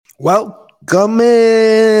Welcome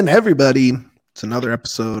in, everybody. It's another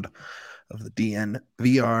episode of the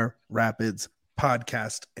DNVR Rapids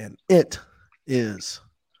podcast, and it is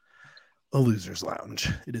a loser's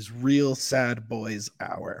lounge. It is real sad boys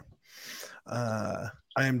hour. I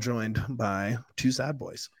am joined by two sad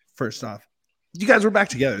boys. First off, you guys were back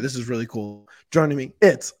together. This is really cool. Joining me,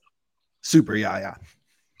 it's Super Yaya.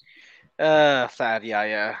 Sad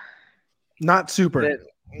Yaya. Not super.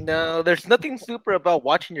 No, there's nothing super about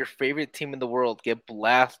watching your favorite team in the world get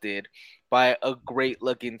blasted by a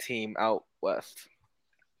great-looking team out west.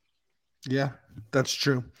 Yeah, that's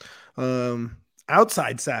true.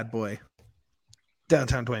 Outside sad boy,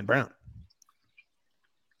 downtown Dwayne Brown.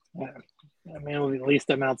 I mean, at least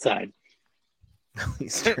I'm outside. At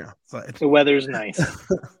least you're outside. The weather's nice.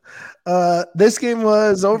 This game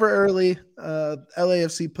was over early.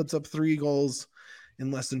 LAFC puts up 3 goals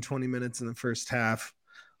in less than 20 minutes in the first half.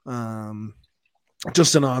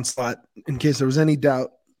 Just an onslaught in case there was any doubt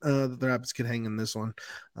that the Rapids could hang in this one.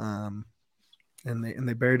 And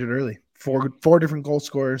they buried it early. Four different goal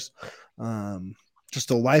scorers. Just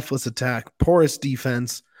a lifeless attack, porous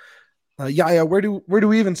defense. Yaya, where do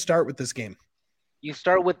we even start with this game? You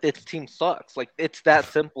start with this team sucks. Like, it's that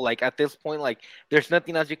simple. Like, at this point, like, there's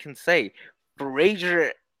nothing else you can say.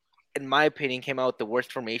 Fraser, in my opinion, came out with the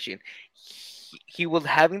worst formation. He was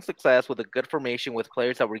having success with a good formation with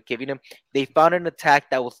players that were giving him. They found an attack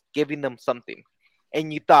that was giving them something.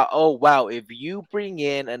 And you thought, oh, wow, if you bring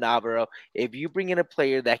in an Alvaro, if you bring in a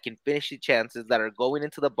player that can finish the chances that are going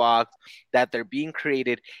into the box, that they're being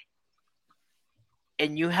created,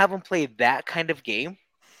 and you haven't played that kind of game,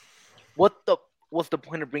 what's the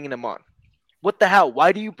point of bringing him on? What the hell?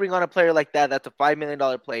 Why do you bring on a player like that that's a $5 million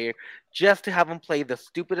player just to have him play the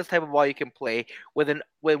stupidest type of ball you can play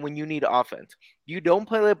when you need offense? You don't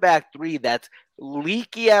play the back three that's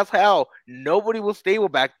leaky as hell. Nobody was stable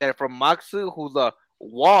back there, from Maxu, who's a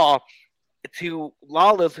wall, to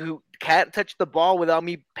Lawless, who can't touch the ball without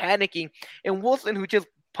me panicking, and Wilson, who just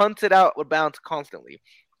punts it out or bounce constantly.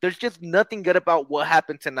 There's just nothing good about what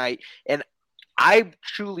happened tonight, and I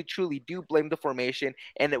truly, truly do blame the formation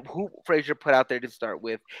and who Fraser put out there to start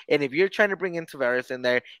with. And if you're trying to bring in Tavares in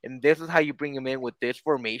there, and this is how you bring him in with this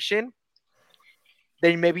formation,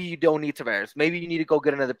 then maybe you don't need Tavares. Maybe you need to go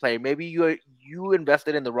get another player. Maybe you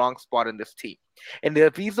invested in the wrong spot in this team. And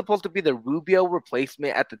if he's supposed to be the Rubio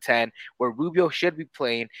replacement at the 10, where Rubio should be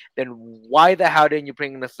playing, then why the hell didn't you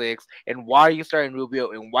bring in the 6? And why are you starting Rubio?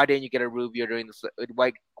 And why didn't you get a Rubio during the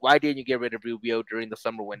why didn't you get rid of Rubio during the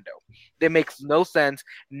summer window? That makes no sense.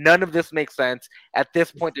 None of this makes sense. At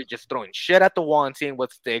this point, they're just throwing shit at the wall and seeing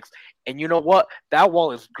what sticks. And you know what? That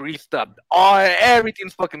wall is greased up.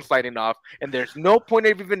 Everything's fucking sliding off. And there's no point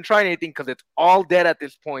of even trying anything because it's all dead at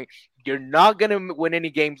this point. You're not going to win any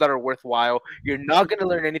games that are worthwhile. You're not going to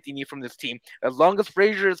learn anything new from this team as long as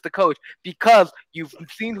Fraser is the coach, because you've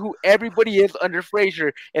seen who everybody is under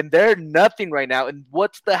Fraser, and they're nothing right now. And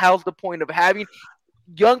what's the hell's the point of having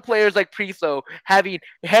young players like Priso, having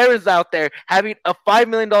Harris out there, having a $5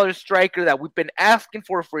 million striker that we've been asking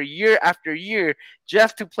for year after year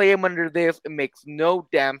just to play him under this? It makes no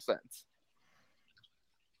damn sense.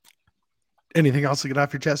 Anything else to get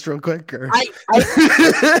off your chest real quick? Or?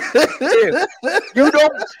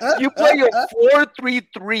 You play your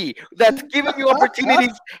 4-3-3 that's giving you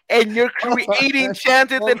opportunities, and you're creating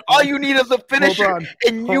chances, and all you need is a finisher,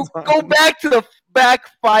 and you go back to the back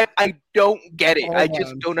 5. I don't get it. I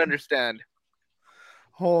just don't understand.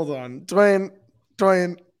 Hold on.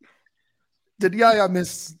 Dwayne, did Yaya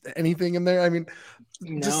miss anything in there? I mean,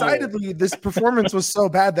 decidedly, this performance was so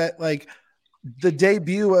bad that, like, the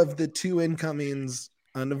debut of the two incomings,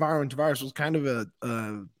 Navarro and Tavares, was kind of a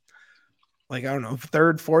like, I don't know,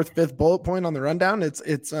 3rd, 4th, 5th bullet point on the rundown. It's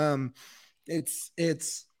Tavares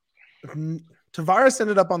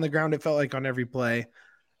ended up on the ground. It felt like on every play.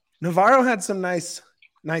 Navarro had some nice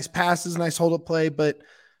passes, nice hold up play, but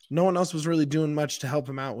no one else was really doing much to help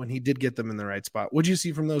him out when he did get them in the right spot. What'd you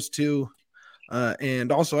see from those two?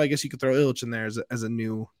 And also, I guess you could throw Illich in there as a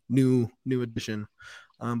new addition.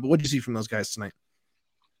 But what did you see from those guys tonight?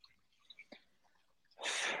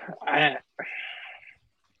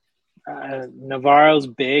 Navarro's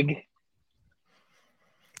big.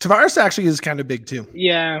 Tavares actually is kind of big too.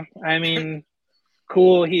 Yeah, I mean,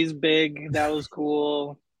 cool. He's big. That was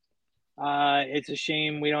cool. It's a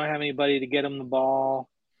shame we don't have anybody to get him the ball.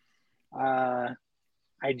 I'm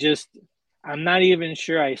not even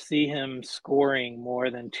sure I see him scoring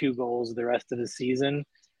more than 2 goals the rest of the season.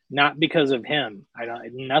 Not because of him.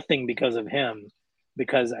 Nothing because of him.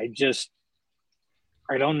 Because I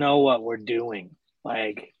don't know what we're doing.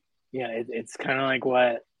 Like, yeah, it's kind of like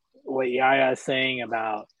what Yaya is saying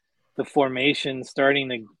about the formation starting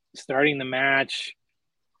the match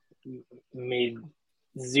made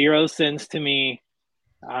zero sense to me.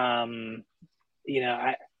 I mean,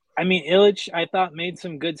 Illich, I thought made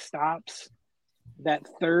some good stops. That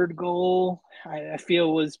third goal, I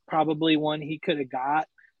feel was probably one he could have got,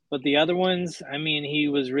 but the other ones, I mean, he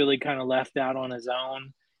was really kind of left out on his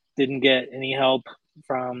own. Didn't get any help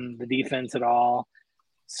from the defense at all.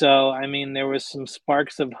 So, I mean, there was some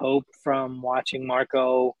sparks of hope from watching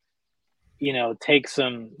Marco, take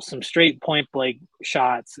some straight point blank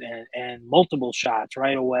shots and multiple shots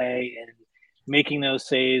right away and making those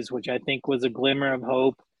saves, which I think was a glimmer of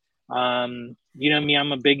hope. Me,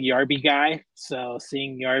 I'm a big Yarby guy, so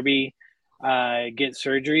seeing Yarby get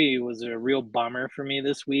surgery was a real bummer for me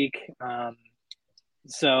this week.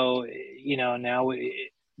 So now we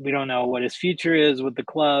don't know what his future is with the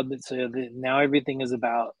club. So now everything is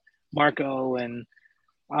about Marco, and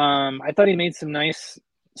I thought he made some nice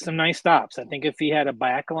stops. I think if he had a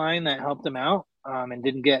back line that helped him out and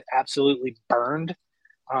didn't get absolutely burned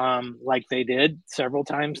like they did several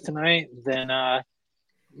times tonight, then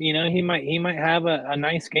he might have a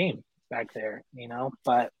nice game back there.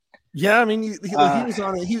 But yeah, I mean, he was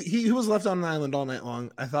on it. He was left on an island all night long.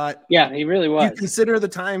 I thought. Yeah, he really was. You consider the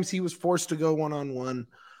times he was forced to go 1-on-1.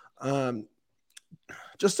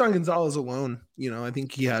 Just on Gonzalez alone, I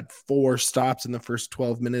think he had 4 stops in the first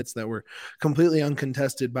 12 minutes that were completely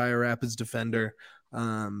uncontested by a Rapids defender.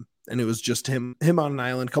 And it was just him on an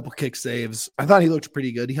island, a couple kick saves. I thought he looked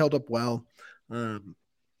pretty good. He held up well.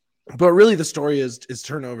 But really the story is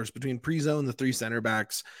turnovers between Prizo and the 3 center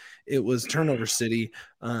backs. It was turnover city.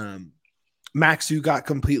 Maxu got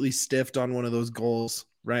completely stiffed on one of those goals,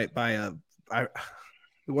 right?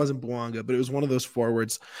 It wasn't Bouanga, but it was one of those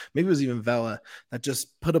forwards. Maybe it was even Vela that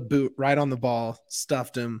just put a boot right on the ball,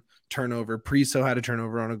 stuffed him, turnover. Priso had a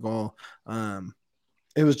turnover on a goal.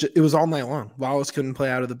 It was all night long. Wallace couldn't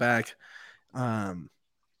play out of the back. Our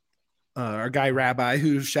guy Rabbi,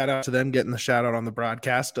 who shout out to them getting the shout out on the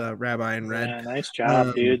broadcast, Rabbi in red. Yeah, nice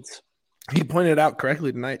job, dudes. He pointed out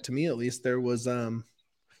correctly tonight, to me at least, there was no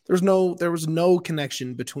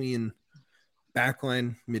connection between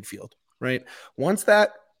backline midfield, right? Once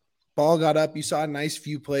that ball got up, you saw a nice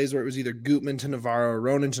few plays where it was either Gutman to Navarro or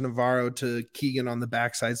Ronan to Navarro to Keegan on the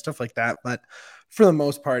backside, stuff like that. But for the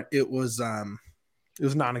most part, it was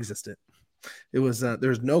non-existent. It was there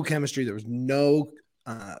was no chemistry. There was no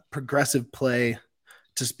progressive play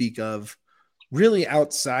to speak of. Really,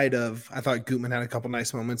 outside of, I thought Gutman had a couple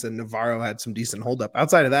nice moments and Navarro had some decent hold up.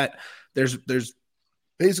 Outside of that, there's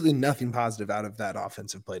basically nothing positive out of that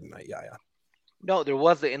offensive play tonight. Yeah. No, there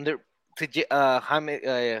wasn't. And to James'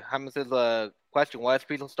 question, why is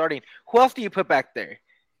Priestley starting? Who else do you put back there?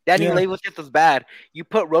 Danny Lay was just as bad. You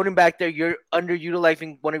put Roden back there, you're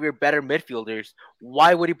underutilizing one of your better midfielders.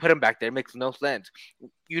 Why would you put him back there? It makes no sense.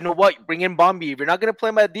 You know what? Bring in Bombi. If you're not going to play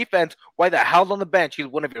him at defense, why the hell's on the bench? He's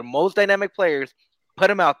one of your most dynamic players. Put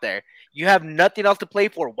him out there. You have nothing else to play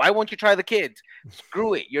for. Why won't you try the kids?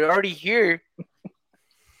 Screw it. You're already here.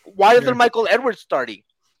 Why isn't Michael Edwards starting?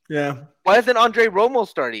 Yeah. Why isn't Andre Romo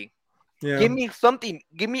starting? Yeah. Give me something.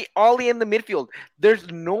 Give me Ollie in the midfield.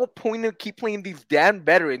 There's no point in keep playing these damn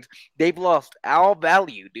veterans. They've lost all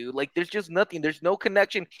value, dude. Like, there's just nothing. There's no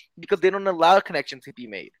connection because they don't allow connections to be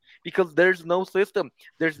made. Because there's no system.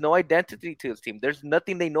 There's no identity to this team. There's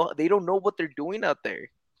nothing they know. They don't know what they're doing out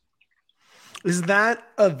there. Is that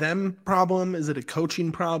a them problem? Is it a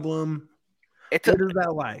coaching problem? Where does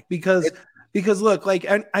that lie? Because look, like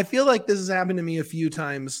I feel like this has happened to me a few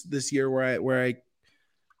times this year where I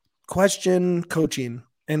question coaching,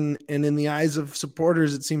 and in the eyes of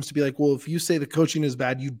supporters it seems to be like, well, if you say the coaching is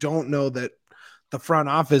bad, you don't know that the front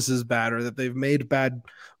office is bad or that they've made bad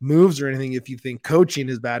moves or anything if you think coaching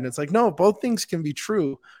is bad. And it's like, no, both things can be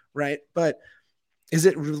true, right? But is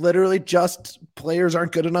it literally just players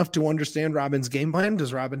aren't good enough to understand Robin's game plan?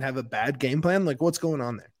 Does Robin have a bad game plan? Like, what's going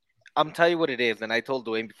on there? I'm telling you what it is, and I told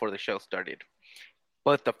Dwayne before the show started.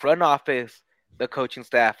 But the front office, the coaching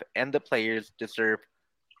staff, and the players deserve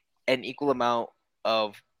an equal amount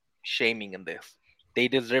of shaming in this. They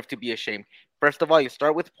deserve to be ashamed. First of all, you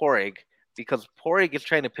start with Porig, because Porig is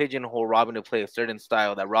trying to pigeonhole Robin to play a certain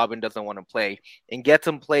style that Robin doesn't want to play, and get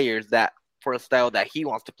some players that for a style that he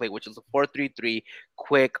wants to play, which is a 4-3-3,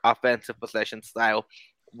 quick offensive possession style.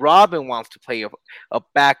 Robin wants to play a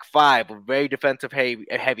back five, a very defensive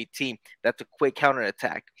heavy team that's a quick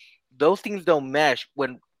counterattack. Those things don't mesh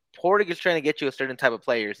when Porig is trying to get you a certain type of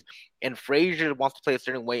players, and Fraser wants to play a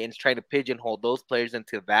certain way and is trying to pigeonhole those players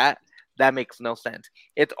into that. That makes no sense.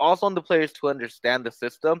 It's also on the players to understand the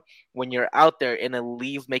system when you're out there and at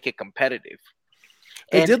least make it competitive.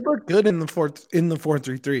 It did look good in the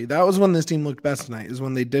 4-3-3. That was when this team looked best tonight, is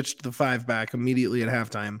when they ditched the 5 back immediately at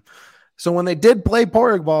halftime. So when they did play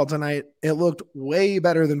Porig ball tonight, it looked way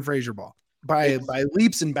better than Fraser ball by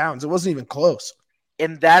leaps and bounds. It wasn't even close.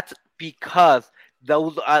 And that's because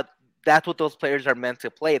that's what those players are meant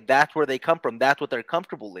to play. That's where they come from. That's what they're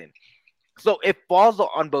comfortable in. So it falls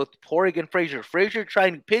on both Porig and Fraser. Fraser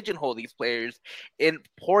trying to pigeonhole these players, and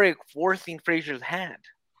Porig forcing Fraser's hand.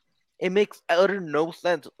 It makes utter no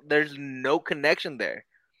sense. There's no connection there.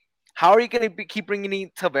 How are you going to keep bringing in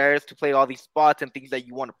Tavares to play all these spots and things that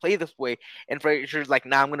you want to play this way, and Fraser's like,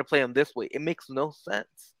 nah, I'm going to play him this way? It makes no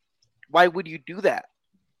sense. Why would you do that?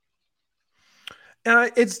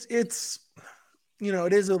 It's it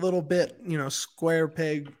is a little bit, square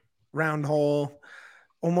peg, round hole,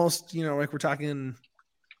 almost, like we're talking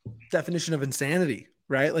definition of insanity,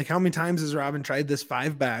 right? Like how many times has Robin tried this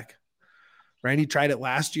 5 back, right? He tried it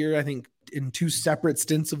last year, I think in 2 separate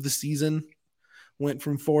stints of the season, went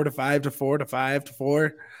from 4 to 5 to 4 to 5 to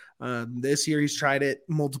 4. This year he's tried it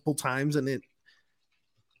multiple times, and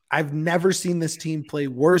I've never seen this team play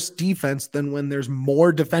worse defense than when there's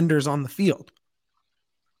more defenders on the field.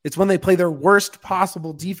 It's when they play their worst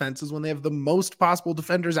possible defense is when they have the most possible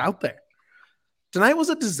defenders out there. Tonight was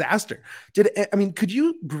a disaster. Could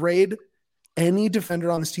you grade any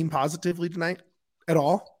defender on this team positively tonight at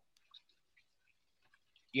all?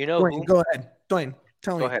 Dwayne, go ahead. Dwayne,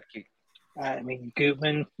 tell me. Go ahead, Keith.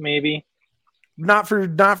 Gutman, maybe. Not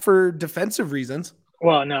for defensive reasons.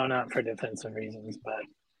 Well, no, not for defensive reasons, but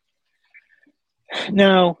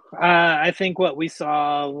no. I think what we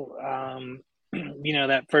saw,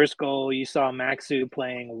 that first goal, you saw Maxu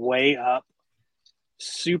playing way up,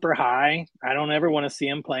 super high. I don't ever want to see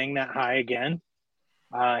him playing that high again.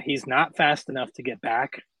 He's not fast enough to get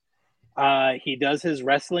back. He does his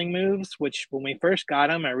wrestling moves, which when we first got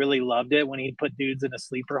him, I really loved it when he put dudes in a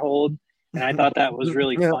sleeper hold. And I thought that was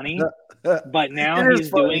really funny. But now he's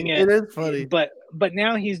doing it. It is funny. But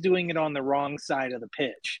now he's doing it on the wrong side of the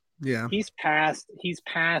pitch. Yeah. He's past, he's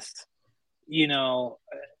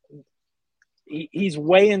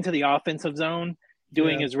way into the offensive zone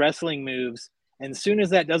doing his wrestling moves. And as soon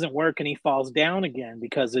as that doesn't work and he falls down again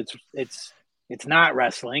because it's not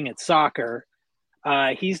wrestling, it's soccer,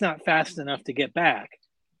 he's not fast enough to get back.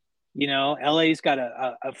 LA's got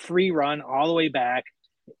a free run all the way back,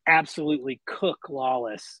 absolutely cook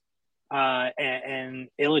Lawless. And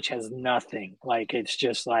Illich has nothing. Like, it's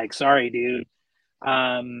just like, sorry, dude.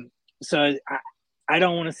 So I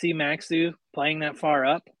don't want to see Maxu playing that far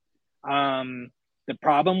up. The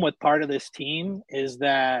problem with part of this team is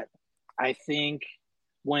that I think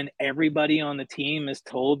when everybody on the team is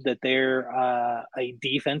told that they're a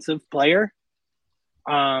defensive player,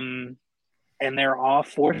 and they're all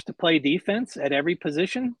forced to play defense at every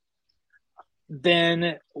position,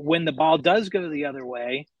 then when the ball does go the other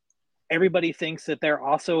way, everybody thinks that they're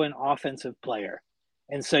also an offensive player.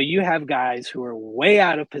 And so you have guys who are way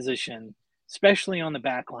out of position, especially on the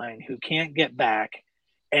back line, who can't get back,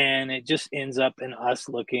 and it just ends up in us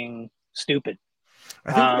looking stupid.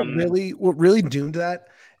 I think what really doomed that,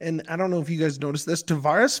 and I don't know if you guys noticed this,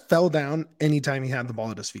 Tavares fell down anytime he had the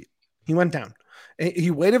ball at his feet. He went down.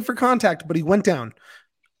 He waited for contact, but he went down.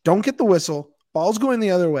 Don't get the whistle. Ball's going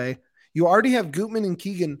the other way. You already have Gutman and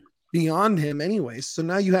Keegan beyond him anyways. So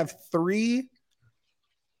now you have 3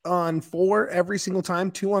 on 4 every single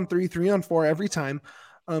time, 2 on 3, 3 on 4 every time.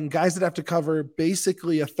 Guys that have to cover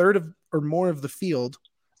basically a third of or more of the field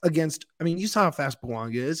against, you saw how fast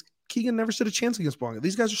Bouanga is. Keegan never stood a chance against Bouanga.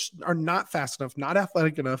 These guys are not fast enough, not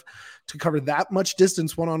athletic enough to cover that much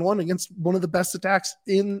distance one-on-one against one of the best attacks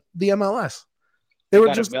in the MLS. They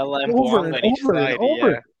were just Vela and over Bouanga and over and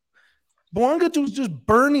over. Yeah. Bouanga was just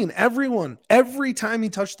burning everyone every time he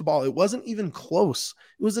touched the ball. It wasn't even close.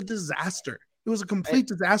 It was a disaster. It was a complete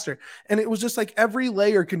disaster. And it was just like every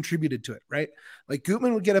layer contributed to it, right? Like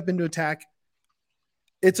Gutman would get up into attack.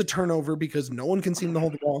 It's a turnover because no one can seem to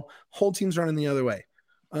hold the ball. Whole team's running the other way.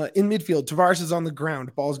 In midfield, Tavares is on the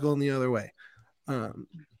ground. Ball's going the other way.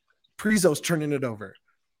 Prizo's turning it over.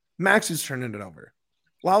 Max is turning it over.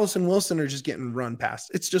 Lawless and Wilson are just getting run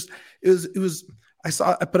past. It was.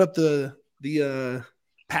 I put up the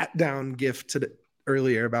pat down gif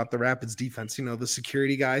earlier about the Rapids defense. The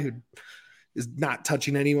security guy who is not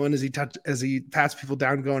touching anyone as he pats people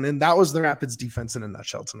down going in. That was the Rapids defense in a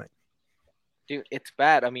nutshell tonight. Dude, it's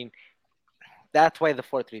bad. That's why the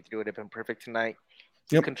 4-3-3 would have been perfect tonight.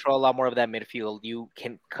 You control a lot more of that midfield. You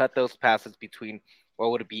can cut those passes between,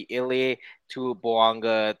 what would it be, Ile to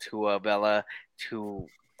Bouanga to Vela to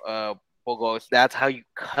Bogos. That's how you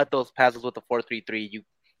cut those passes with the 4-3-3. You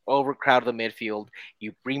overcrowd the midfield.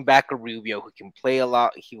 You bring back a Rubio who can play a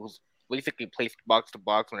lot. He was basically placed box to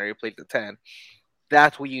box whenever he plays the 10.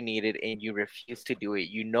 That's what you needed, and you refuse to do it.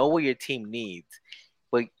 You know what your team needs,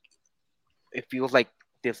 but it feels like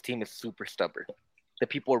this team is super stubborn. The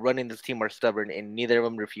people running this team are stubborn, and neither of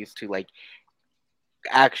them refuse to like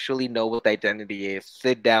actually know what the identity is,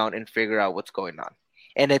 sit down and figure out what's going on.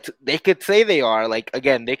 And it's they could say they are like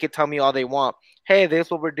again, they could tell me all they want. Hey, this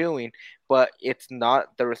is what we're doing, but it's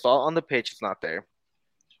not the result on the pitch. It's not there,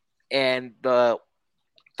 and the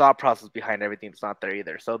thought process behind everything is not there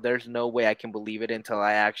either. So there's no way I can believe it until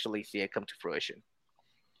I actually see it come to fruition.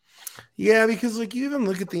 Yeah, because like you even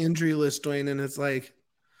look at the injury list, Dwayne, and it's like,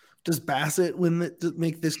 does Bassett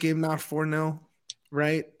make this game not 4-0?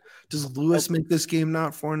 Right? Does Lewis make this game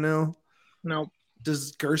not 4-0? No.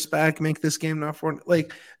 Does Gersbach make this game not 4-0?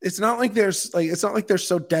 Like it's not like they're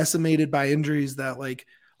so decimated by injuries that like,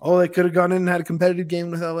 oh, they could have gone in and had a competitive game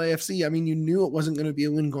with LAFC. I mean, you knew it wasn't going to be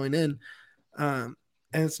a win going in. And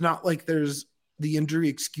it's not like there's the injury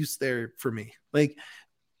excuse there for me. Like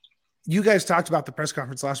you guys talked about the press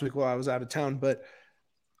conference last week while I was out of town, but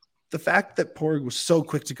the fact that Porg was so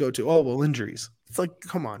quick to go to, oh, well, injuries. It's like,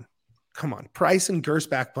 come on. Price and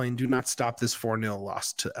Gersbach playing do not stop this 4-0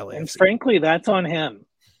 loss to LAFC. And frankly, that's on him.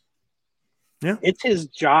 Yeah. It's his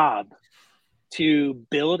job to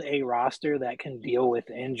build a roster that can deal with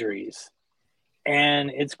injuries. And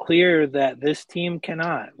it's clear that this team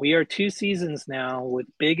cannot. We are 2 seasons now with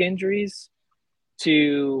big injuries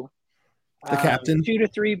to the captain, 2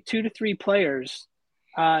 to 3 players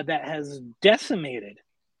that has decimated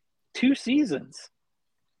 2 seasons.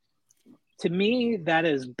 To me, that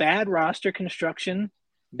is bad roster construction.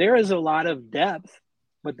 There is a lot of depth,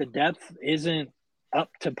 but the depth isn't up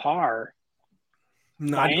to par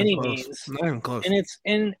by any means. Not even close.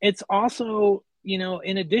 And it's also, you know,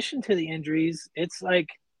 in addition to the injuries, it's like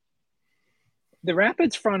the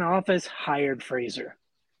Rapids front office hired Fraser.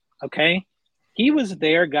 Okay? He was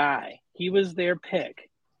their guy. He was their pick.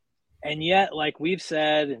 And yet, like we've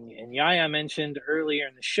said, and Yaya mentioned earlier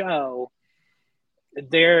in the show,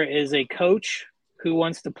 there is a coach who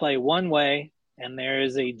wants to play one way, and there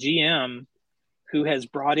is a GM who has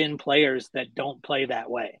brought in players that don't play that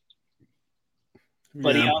way.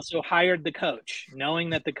 But he also hired the coach,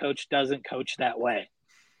 knowing that the coach doesn't coach that way.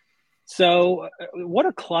 So what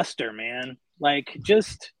a cluster, man. Like,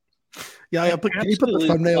 just... Yeah, can you put the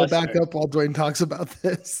thumbnail back up while Dwayne talks about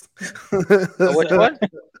this? Which one?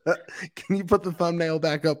 Can you put the thumbnail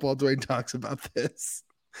back up while Dwayne talks about this?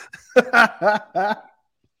 I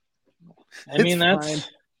mean,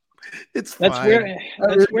 that's fine.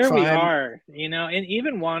 where we are, you know. And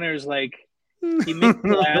even Warner's like, he made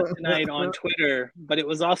me laugh tonight on Twitter, but it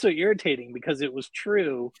was also irritating because it was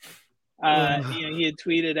true. You know, he had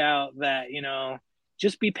tweeted out that, you know,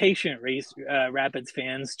 just be patient, Rapids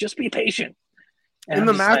fans. Just be patient. And in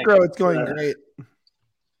the macro, it's going great.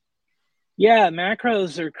 Yeah,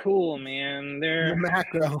 macros are cool, man. They're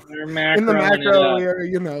macro. In the macro, we are,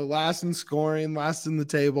 you know, last in scoring, last in the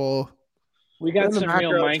table. We got some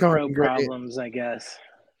real micro problems, I guess.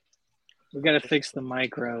 We got to fix the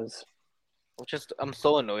micros. I'm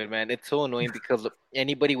so annoyed, man. It's so annoying because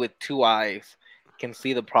anybody with 2 eyes can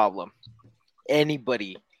see the problem.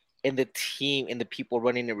 Anybody. And the team and the people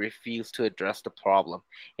running it refuse to address the problem.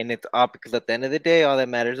 And it's up because at the end of the day, all that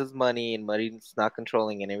matters is money, and money's not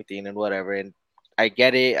controlling and everything and whatever. And I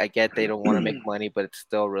get it. I get they don't want to make money, but it's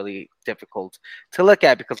still really difficult to look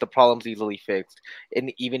at because the problem's easily fixed.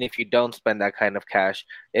 And even if you don't spend that kind of cash,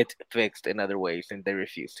 it's fixed in other ways, and they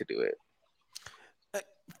refuse to do it.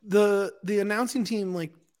 The announcing team,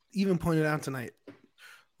 like, even pointed out tonight,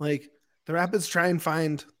 like, the Rapids try and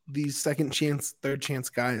find these second chance, third chance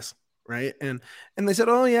guys, right? And they said,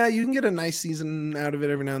 oh yeah, you can get a nice season out of it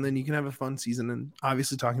every now and then. You can have a fun season. And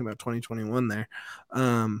obviously talking about 2021 there.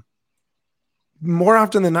 More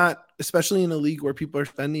often than not, especially in a league where people are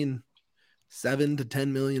spending $7 to $10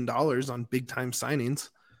 million on big time signings,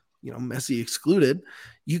 you know, Messi excluded,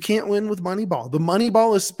 you can't win with Moneyball. The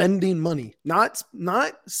Moneyball is spending money, not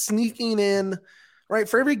sneaking in. Right,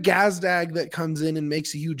 for every Gazdag that comes in and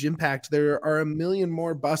makes a huge impact, there are a million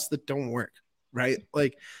more busts that don't work, right?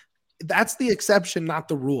 Like, that's the exception, not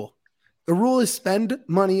the rule. The rule is spend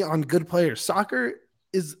money on good players. Soccer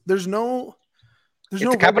is there's no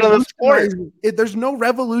capital of sport. There's no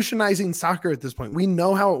revolutionizing soccer at this point. We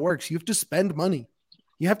know how it works. You have to spend money.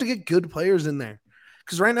 You have to get good players in there.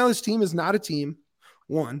 Because right now this team is not a team,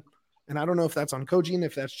 one. And I don't know if that's on coaching,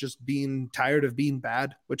 if that's just being tired of being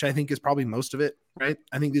bad, which I think is probably most of it, right?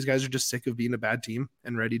 I think these guys are just sick of being a bad team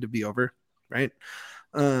and ready to be over, right?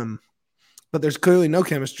 But there's clearly no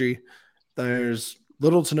chemistry. There's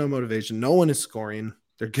Little to no motivation. No one is scoring.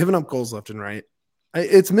 They're giving up goals left and right.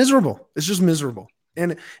 It's miserable. It's just miserable.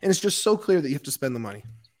 And it's just so clear that you have to spend the money.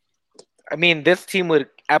 I mean, this team would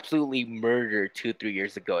absolutely murder 2-3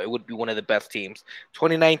 years ago. It would be one of the best teams.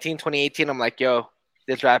 2019, 2018, I'm like, yo,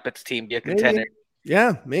 this Rapids team be a contender. Maybe.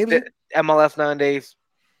 Yeah, maybe. The MLS nowadays,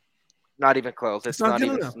 not even close. It's not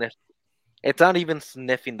even sniffing. It's not even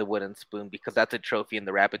sniffing the wooden spoon because that's a trophy, and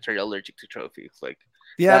the Rapids are allergic to trophies. Like,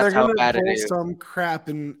 yeah, they're gonna pull some crap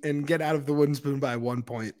and get out of the wooden spoon by 1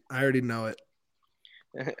 point. I already know it.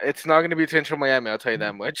 It's not gonna be Central Miami. I'll tell you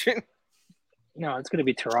that much. No, it's gonna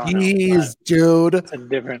be Toronto. Jeez, dude. It's a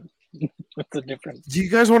different. It's a different. Do you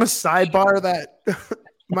guys want to sidebar that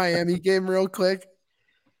Miami game real quick?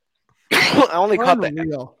 I only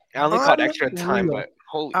caught extra time, but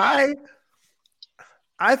holy shit.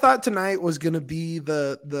 I thought tonight was gonna be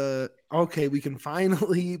the okay, we can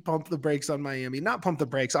finally pump the brakes on Miami. Not pump the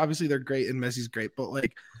brakes. Obviously, they're great and Messi's great, but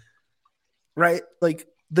like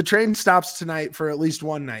the train stops tonight for at least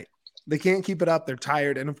one night. They can't keep it up. They're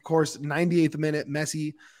tired, and of course, 98th minute,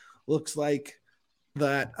 Messi looks like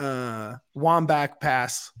that Wambach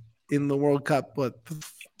pass in the World Cup. What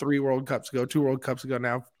 2 World Cups ago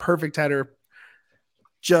now? Perfect header.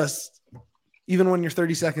 Just even when you're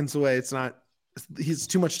 30 seconds away, he's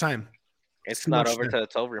too much time. It's not over till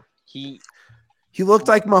it's over. He looked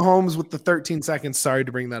like Mahomes with the 13 seconds. Sorry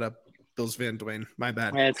to bring that up, Bills fan Dwayne. My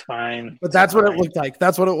bad. It's fine. But that's what it looked like.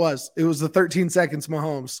 That's what it was. It was the 13 seconds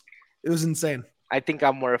Mahomes. It was insane. I think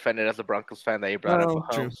I'm more offended as a Broncos fan that you brought up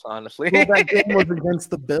Mahomes, honestly. Well, that game was against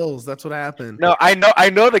the Bills. That's what happened. No, I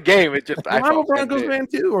know the game. It's just I'm a Broncos fan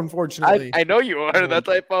too, unfortunately. I know you are. That's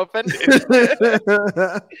why I felt offended.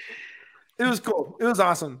 It was cool. It was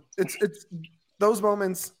awesome. It's those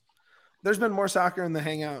moments. There's been more soccer in the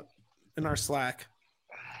hangout in our Slack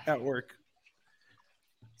at work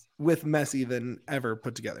with Messi than ever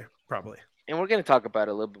put together, probably. And we're going to talk about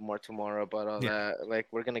it a little bit more tomorrow about all that. Like,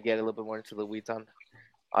 we're going to get a little bit more into the weeds on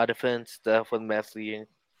our defense stuff with Messi and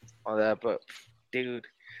all that. But, dude,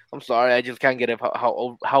 I'm sorry. I just can't get it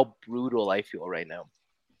how brutal I feel right now.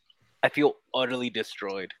 I feel utterly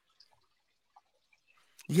destroyed.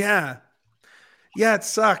 Yeah. Yeah, it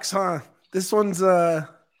sucks, huh? This one's I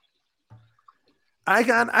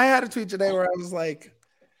had a tweet today where I was like,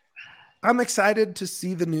 I'm excited to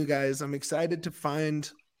see the new guys. I'm excited to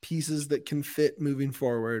find pieces that can fit moving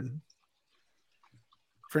forward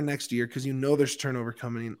for next year because there's turnover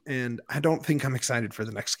coming, and I don't think I'm excited for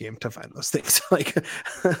the next game to find those things. Like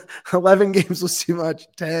 11 games was too much.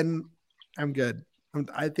 10, I'm good.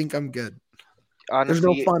 I think I'm good. Honestly,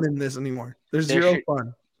 there's no fun in this anymore. There's zero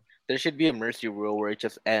fun. There should be a mercy rule where it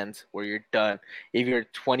just ends, where you're done. If you're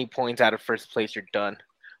 20 points out of first place, you're done,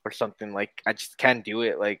 or something. Like, I just can't do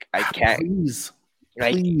it. Like, I can't. Please.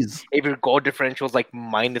 If your goal differential is like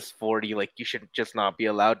 -40, like, you should just not be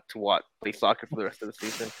allowed to play soccer for the rest of the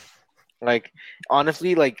season. Like,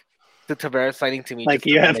 honestly, like, the Tavares signing to me. Like,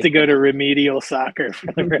 you have to go to remedial soccer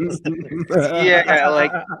for the rest of the season. Yeah,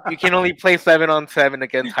 like, you can only play 7-on-7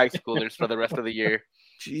 against high schoolers for the rest of the year.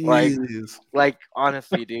 Jeez. Like,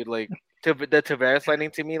 honestly, dude, like, the Tavares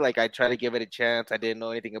signing to me, like, I try to give it a chance. I didn't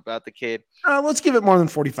know anything about the kid. Let's give it more than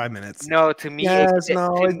 45 minutes. No, to me,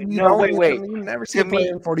 wait. You never see play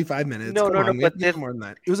in 45 minutes. No, but this more than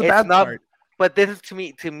that. It was a bad start. But this is to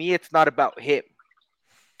me, it's not about him.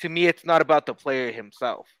 To me, it's not about the player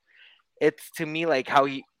himself. It's to me like how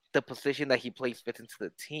the position that he plays fits into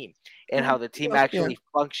the team and how the team actually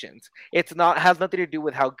functions. Has nothing to do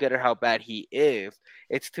with how good or how bad he is.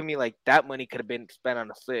 It's to me like that money could have been spent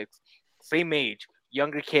on a 6, same age,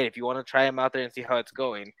 younger kid. If you want to try him out there and see how it's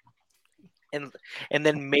going, and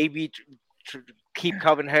then maybe keep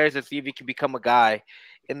Calvin Harris and see if he can become a guy,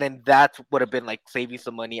 and then that would have been like saving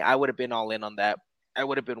some money. I would have been all in on that. I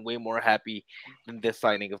would have been way more happy than this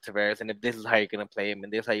signing of Tavares. And if this is how you're gonna play him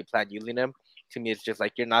and this is how you plan using him, to me, it's just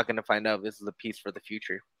like you're not gonna find out this is a piece for the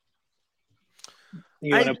future.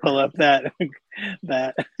 You want to pull up that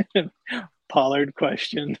Pollard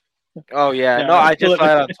question? Oh yeah, no, I just saw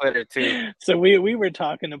it on Twitter too. So we were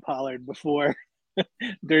talking to Pollard before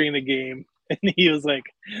during the game, and he was like,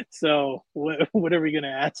 "So what are we gonna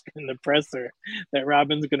ask in the presser that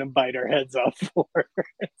Robin's gonna bite our heads off for?"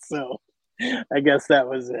 So I guess that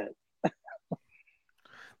was it.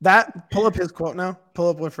 Pull up his quote now. Pull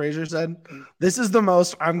up what Fraser said. This is the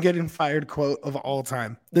most I'm getting fired quote of all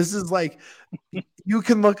time. This is like, you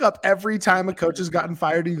can look up every time a coach has gotten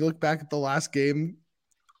fired and you look back at the last game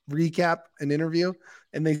recap and interview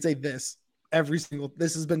and they say this.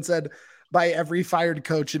 This has been said by every fired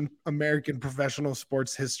coach in American professional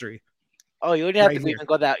sports history. Oh, you don't have right to here. even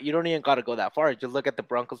go that. You don't even got to go that far. Just look at the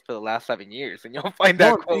Broncos for the last 7 years, and you'll find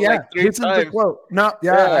No, that quote yeah, like 3 this is the times. quote. No,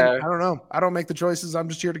 yeah, Yeah. I don't know. I don't make the choices. I'm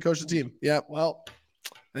just here to coach the team. Yeah, well,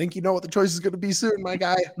 I think you know what the choice is going to be soon, my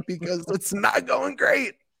guy, because it's not going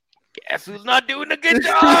great. Guess who's not doing a good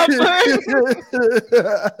job?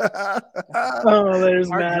 Oh, there's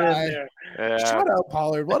Our Matt guy. in there. Yeah. Shout out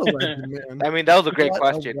Pollard. What a legend, man. I mean, that was a great What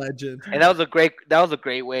question, a legend. and that was a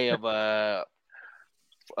great way of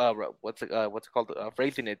what's it called,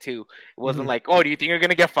 phrasing it too. It wasn't like, oh, do you think you're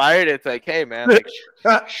gonna get fired? It's like, hey man, like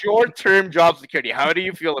short-term job security. How do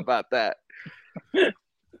you feel about that?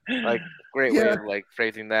 Like, great way Yeah. of like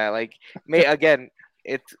phrasing that. Like, again,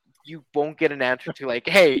 it's you won't get an answer to like,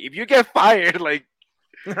 hey, if you get fired, like,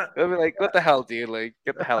 they'll be like, what the hell, dude? Like,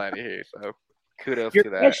 get the hell out of here. So, kudos Your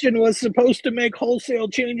to that. question was supposed to make wholesale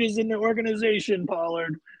changes in the organization,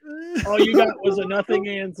 Pollard. All you got was a nothing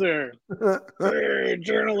answer. Hey,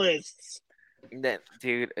 journalists. Then,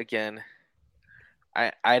 dude, again,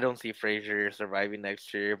 I don't see Fraser surviving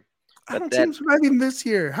next year. I don't see him surviving this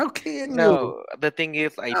year. How can you? No, the thing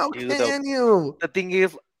is, How can you? The thing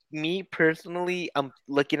is, me personally, I'm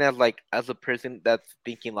looking at like as a person that's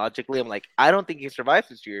thinking logically. I'm like, I don't think he survives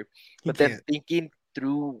this year. But then thinking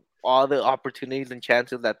through all the opportunities and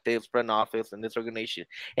chances that this front office and this organization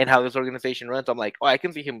and how this organization runs, I'm like, oh, I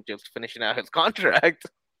can see him just finishing out his contract.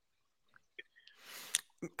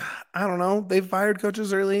 I don't know. They fired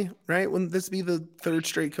coaches early, right? Wouldn't this be the third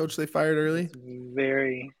straight coach they fired early? It's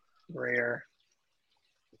very rare.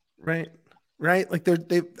 Right. Like I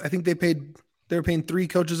think they were paying 3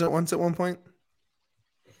 coaches at once at one point.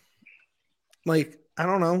 Like, I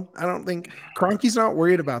don't know. I don't think Kroenke's not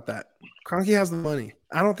worried about that. Kroenke has the money.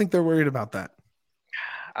 I don't think they're worried about that.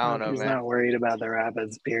 I don't know, He's man. not worried about the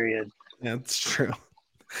Rapids, period. Yeah, that's true.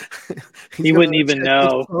 He wouldn't even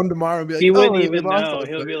know. Tomorrow and be like, he wouldn't oh, even know.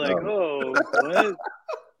 He'll be like, "Oh, what?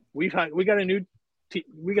 we got a new.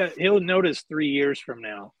 He'll notice 3 years from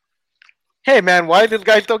now." Hey, man, why is this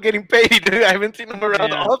guy still getting paid? I haven't seen him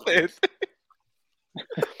around the office.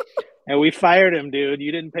 And we fired him, dude.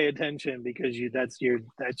 You didn't pay attention because that's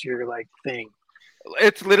your like thing.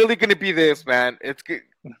 It's literally gonna be this, man. It's good.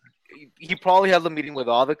 He probably has a meeting with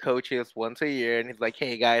all the coaches once a year, and he's like,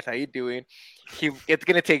 "Hey guys, how you doing?" It's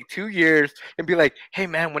gonna take 2 years, and be like, "Hey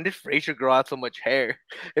man, when did Fraser grow out so much hair?"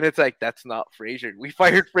 And it's like, that's not Fraser. We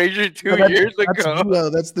fired Fraser 2 years ago.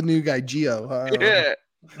 Gio. That's the new guy, Gio. Yeah,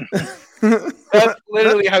 that's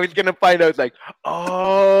literally how he's gonna find out. It's like,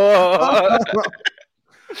 oh.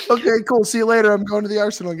 Okay, cool. See you later. I'm going to the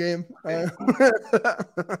Arsenal game.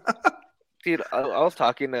 Dude, I was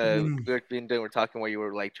talking to we're talking while you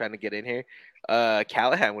were like trying to get in here.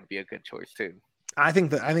 Callahan would be a good choice too. I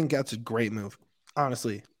think that's a great move.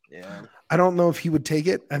 Honestly. Yeah. I don't know if he would take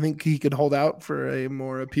it. I think he could hold out for a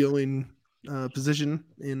more appealing position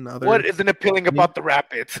in other. What isn't appealing about the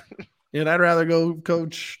Rapids? And I'd rather go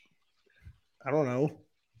coach. I don't know.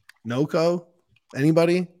 Noco?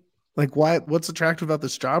 Anybody? Like, why? What's attractive about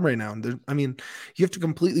this job right now? I mean, you have to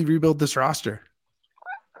completely rebuild this roster.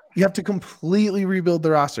 You have to completely rebuild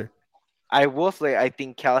the roster. I will say, I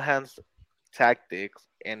think Callahan's tactics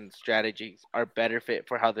and strategies are better fit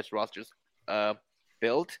for how this roster's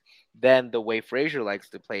built than the way Fraser likes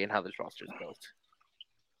to play and how this roster's built.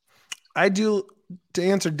 I do, to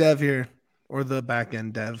answer Dev here, or the back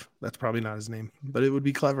end Dev. That's probably not his name, but it would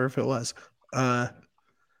be clever if it was. I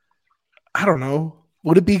don't know.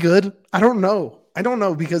 Would it be good? I don't know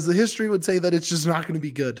because the history would say that it's just not going to be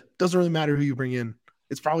good. Doesn't really matter who you bring in.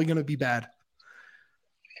 It's probably going to be bad.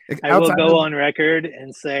 I will go on record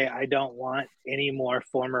and say I don't want any more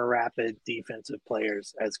former Rapid defensive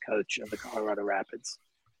players as coach of the Colorado Rapids.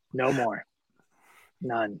 No more.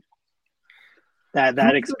 None.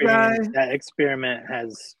 That experiment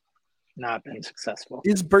has not been successful.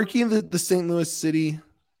 Is Berkey the St. Louis City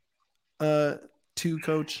 2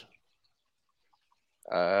 coach?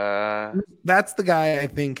 That's the guy I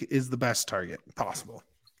think is the best target possible.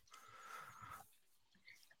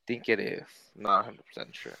 I think it is. Not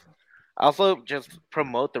 100% sure. Also, just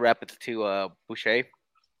promote the Rapids to Boucher.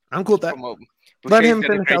 I'm cool with that. Let him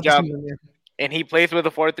finish out the season, yeah. And he plays with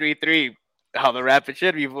a 4-3-3. How the Rapids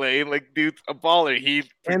should be playing. Like, dude's a baller. He's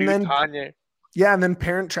produced Tanya. Yeah, and then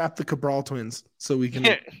parent trap the Cabral twins so we can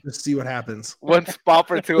just see what happens. One spot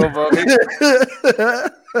for 2 of them.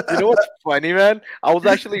 You know what's funny, man? I was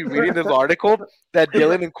actually reading this article that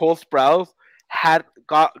Dylan and Cole Sprouse had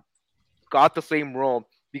got the same role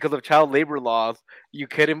because of child labor laws. You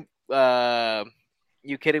couldn't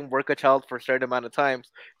you couldn't work a child for a certain amount of times,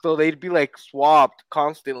 so they'd be like swapped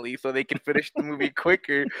constantly, so they can finish the movie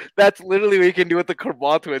quicker. That's literally what you can do with the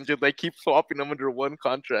Corbato twins, just like keep swapping them under one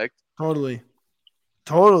contract. Totally.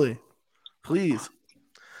 Please.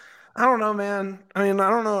 I don't know, man. I mean, I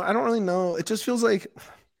don't know. I don't really know. It just feels like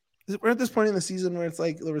we're at this point in the season where it's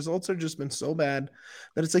like the results have just been so bad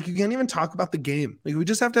that it's like you can't even talk about the game. Like we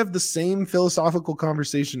just have to have the same philosophical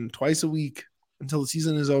conversation twice a week until the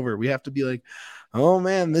season is over. We have to be like, oh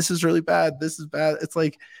man, this is really bad. This is bad. It's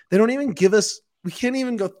like they don't even give us. We can't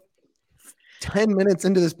even go 10 minutes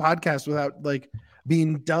into this podcast without like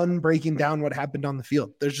being done breaking down what happened on the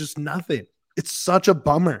field. There's just nothing. It's such a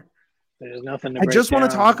bummer. There's nothing to I break just want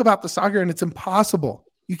to down. talk about the soccer, and it's impossible.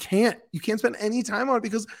 You can't spend any time on it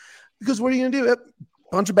because what are you gonna do?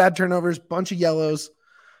 Bunch of bad turnovers, bunch of yellows,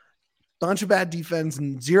 bunch of bad defense,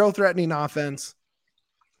 and zero threatening offense.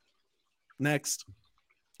 Next,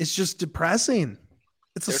 it's just depressing.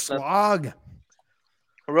 It's a slog.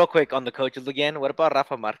 Real quick on the coaches again. What about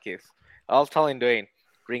Rafa Marquez? I was telling Dwayne,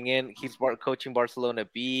 he's coaching Barcelona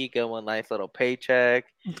B, get him a nice little paycheck.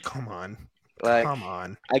 Come on. Like, come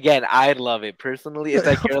on. Again, I'd love it personally. It's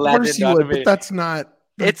like of course you would, but that's not.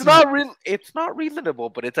 It's not real. It's not reasonable,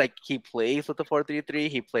 but it's like he plays with the 4-3-3.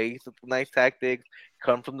 He plays with nice tactics.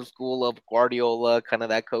 Come from the school of Guardiola, kind of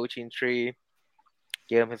that coaching tree.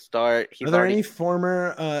 Give him his start. Are there any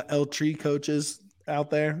former El Tri coaches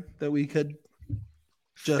out there that we could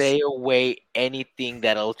just stay away anything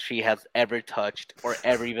that El Tri has ever touched or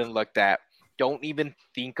ever even looked at? Don't even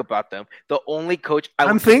think about them. The only coach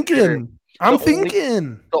I'm thinking.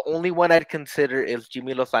 The only one I'd consider is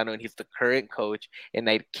Jimmy Lozano, and he's the current coach, and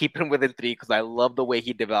I'd keep him within 3 because I love the way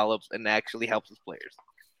he develops and actually helps his players.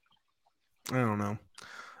 I don't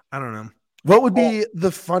know. What would be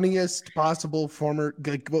the funniest possible former?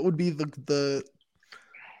 Like, what would be the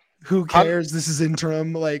who cares? This is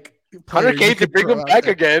interim. Like Connor Casey, bring him back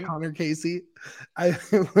again. Connor Casey.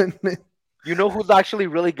 You know who's actually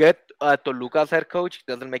really good? Toluca's head coach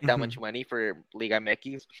doesn't make that much money for Liga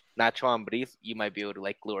MX. Nacho Ambriz, you might be able to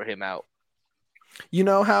like lure him out. You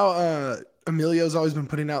know how Emilio's always been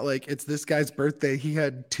putting out like it's this guy's birthday. He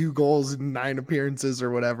had 2 goals in 9 appearances or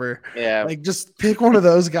whatever. Yeah, like just pick one of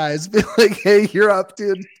those guys. Be like, hey, you're up,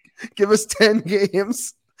 dude. Give us 10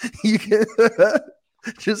 games. You can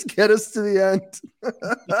just get us to the end.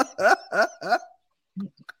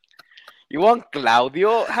 You want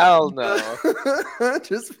Claudio? Hell no.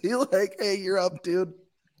 Just be like, hey, you're up, dude.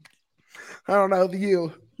 I don't know.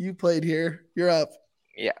 You played here. You're up.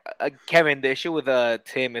 Yeah. Kevin, the issue with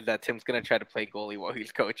Tim is that Tim's going to try to play goalie while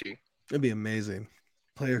he's coaching. It'd be amazing.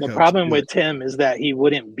 The problem with Tim is that he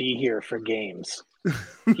wouldn't be here for games.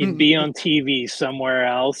 He'd be on TV somewhere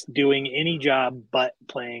else doing any job but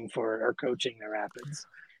playing for or coaching the Rapids.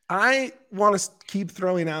 I want to keep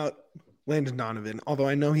throwing out Landon Donovan, although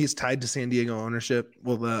I know he's tied to San Diego ownership.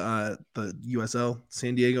 Well, the USL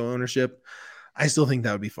San Diego ownership. I still think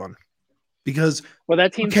that would be fun because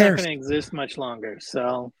that team's not going to exist much longer.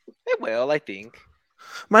 So it will, I think.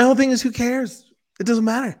 My whole thing is who cares? It doesn't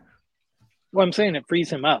matter. Well, I'm saying it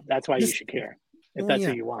frees him up. That's why you should care if that's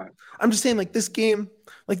who you want. I'm just saying, like this game,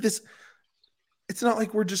 like this. It's not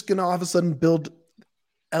like we're just going to all of a sudden build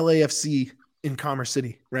LAFC in Commerce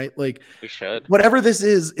City, right? Like we should. Whatever this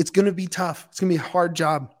is, it's going to be tough. It's going to be a hard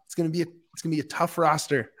job. It's going to be a tough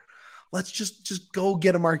roster. Let's just go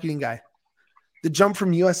get a marketing guy. The jump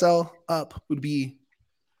from USL up would be,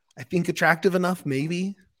 I think, attractive enough.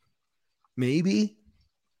 Maybe.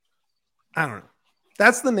 I don't know.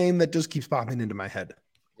 That's the name that just keeps popping into my head.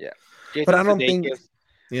 Yeah. Jason but I don't think.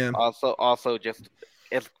 Yeah. Also, just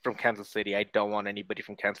it's from Kansas City. I don't want anybody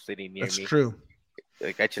from Kansas City near me. That's true.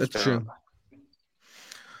 Like I just That's true.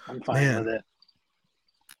 I'm fine with it.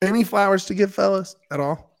 Any flowers to give, fellas, at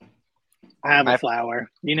all? I have a flower.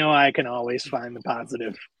 You know, I can always find the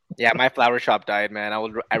positive. Yeah, my flower shop died, man.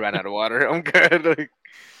 I ran out of water. I'm good.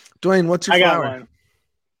 Dwayne, what's your flower? Got one.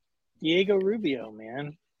 Diego Rubio,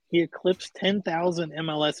 man. He eclipsed 10,000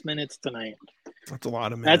 MLS minutes tonight. That's a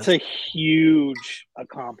lot of minutes. That's a huge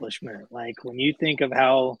accomplishment. Like when you think of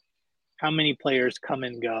how many players come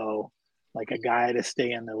and go, like a guy to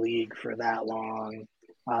stay in the league for that long,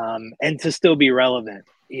 and to still be relevant.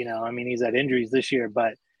 You know, I mean, he's had injuries this year,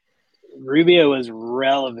 but Rubio is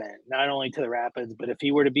relevant not only to the Rapids, but if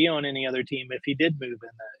he were to be on any other team, if he did move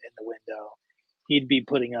in the window, he'd be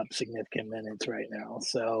putting up significant minutes right now.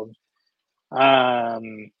 So,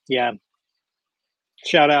 yeah.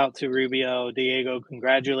 Shout out to Rubio. Diego,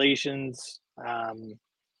 congratulations.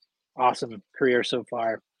 Awesome career so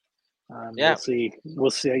far. Yeah.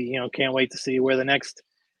 We'll see. You know, can't wait to see where the next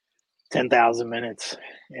 10,000 minutes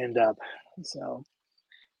end up. So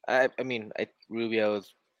Rubio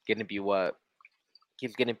is gonna be what?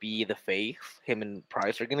 He's gonna be the face. Him and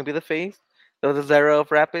Price are gonna be the face of this era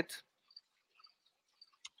of Rapids.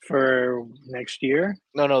 For next year.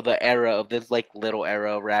 No, the era of this like little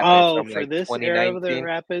era of Rapids from For like this era of the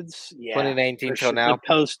Rapids, yeah, 2019 till sure. now.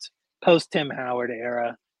 The post Tim Howard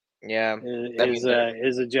era, Yeah, is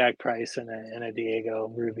a Jack Price and a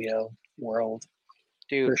Diego Rubio world,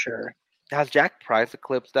 dude. For sure. Has Jack Price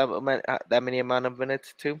eclipsed that many amount of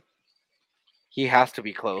minutes too? He has to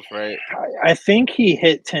be close, right? I think he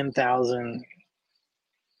hit 10,000.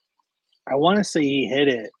 I want to say he hit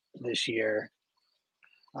it this year.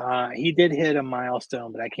 He did hit a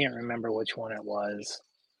milestone, but I can't remember which one it was.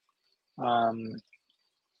 I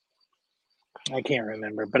can't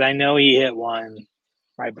remember, but I know he hit one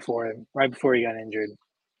right before he got injured.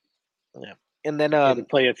 Yeah, and then he had to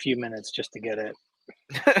play a few minutes just to get it.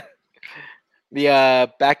 The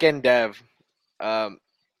back end dev.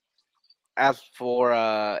 As for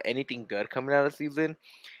anything good coming out of the season,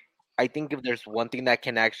 I think if there's one thing that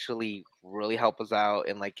can actually really help us out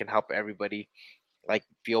and like can help everybody like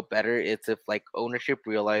feel better, it's if like ownership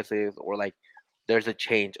realizes or like there's a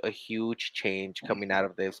huge change coming out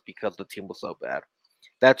of this because the team was so bad.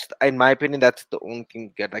 That's, in my opinion, that's the only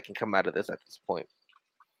thing good that can come out of this at this point.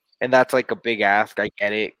 And that's like a big ask. I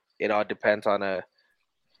get it. It all depends on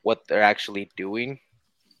what they're actually doing.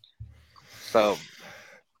 So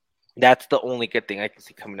that's the only good thing I can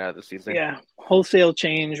see coming out of the season. Yeah, wholesale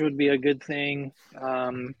change would be a good thing.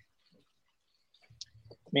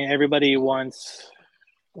 Everybody wants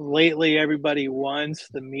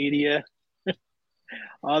the media,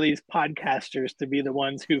 all these podcasters to be the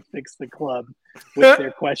ones who fix the club with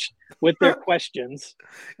their questions.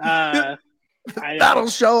 That'll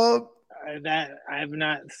show up. That I've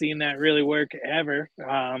not seen that really work ever.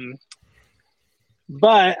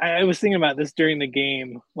 But I was thinking about this during the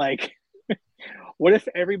game. Like, what if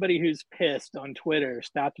everybody who's pissed on Twitter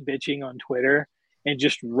stopped bitching on Twitter and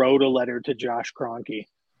just wrote a letter to Josh Kroenke?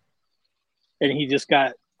 And he just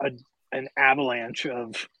got an avalanche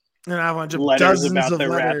of letters about the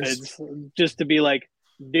Rapids, just to be like,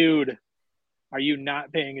 dude, are you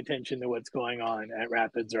not paying attention to what's going on at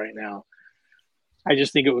Rapids right now? I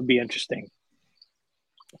just think it would be interesting.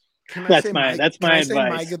 That's my advice.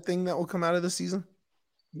 My good thing that will come out of this season?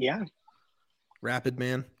 Yeah. Rapid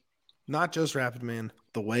Man. Not just Rapid Man,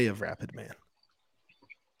 the way of Rapid Man.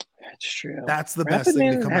 That's true. That's the best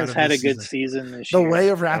thing to come out of this season. Has had a good season this year. The way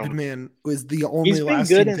of Rapid Man was the only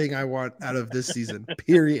lasting thing I want out of this season.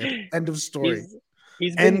 Period. End of story.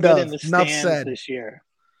 He's been good in the stands this year.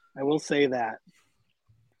 I will say that.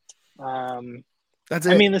 That's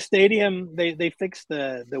it. The stadium, they fixed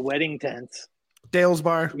the wedding tents. Dale's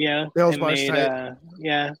Bar. Yeah. Dale's Bar's tight.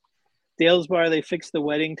 Yeah. Dale's Bar, they fixed the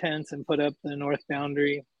wedding tents and put up the north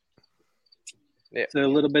boundary. Yeah. So a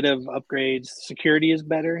little bit of upgrades. Security is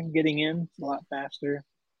better, getting in a lot faster.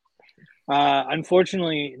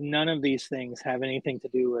 Unfortunately, none of these things have anything to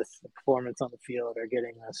do with the performance on the field or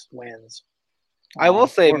getting us wins. I will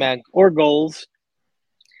say, man, or goals.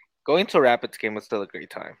 Going to a Rapids game was still a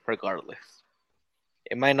great time, regardless.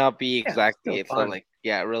 It might not be exactly. It's not like,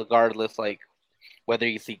 regardless, like whether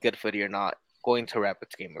you see good footy or not, going to a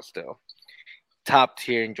Rapids game was still top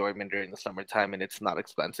tier enjoyment during the summertime, and it's not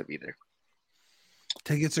expensive either.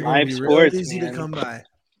 Tickets are going to be really easy to come by.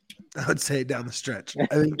 I would say down the stretch. I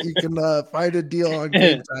think you can find a deal on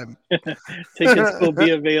game time. Tickets will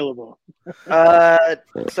be available.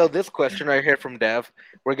 So this question right here from Dev,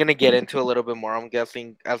 we're going to get into a little bit more. I'm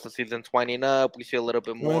guessing as the season's winding up, we see a little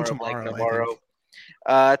bit more of like Navarro.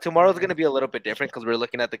 Tomorrow's going to be a little bit different because we're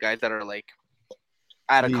looking at the guys that are like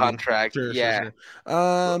out of contract. Sure.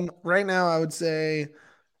 Right now, I would say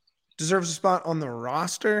deserves a spot on the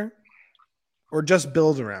roster. Or just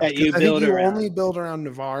build around. I think you only build around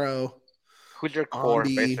Navarro. Who's your core,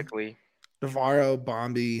 basically? Navarro,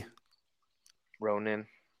 Bombi. Ronan,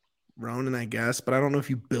 I guess. But I don't know if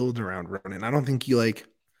you build around Ronan. I don't think you,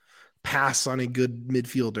 pass on a good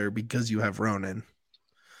midfielder because you have Ronan.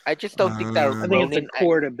 I just don't think that I think it's a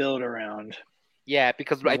core to build around. Yeah,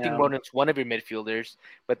 because I think Ronan's one of your midfielders.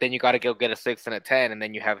 But then you got to go get a 6 and a 10, and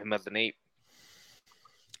then you have him as an 8.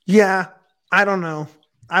 Yeah, I don't know.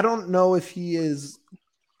 I don't know if he is.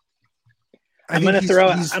 I'm going to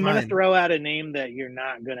throw out a name that you're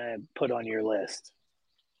not going to put on your list.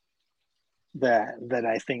 That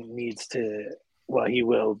I think needs to. Well, he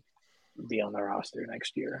will be on the roster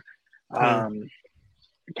next year. Calvin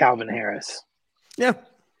Harris. Yeah,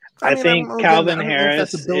 I think Calvin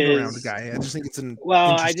Harris is a build around guy. I just think it's an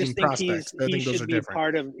I just think he should be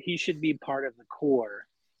part of. He should be part of the core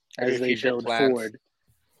as they build forward.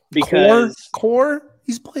 Because core.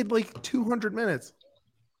 He's played like 200 minutes.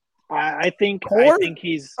 I think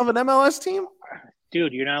he's of an MLS team.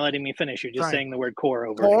 Dude, you're not letting me finish. You're just saying the word core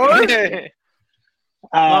over. Core?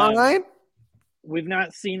 Line? We've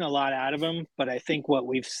not seen a lot out of him, but I think what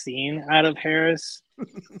we've seen out of Harris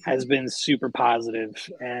has been super positive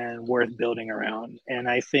and worth building around. And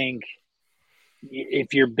I think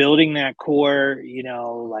if you're building that core, you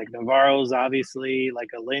know, like Navarro's obviously like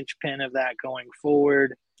a linchpin of that going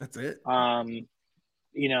forward. That's it.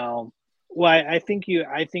 You know, well, I think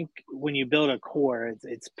when you build a core,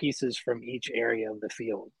 it's pieces from each area of the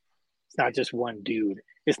field. It's not just one dude.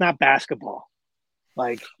 It's not basketball.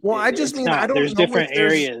 Like, well, I just mean I don't there's know different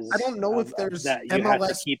areas. I don't know if there's that you MLS, have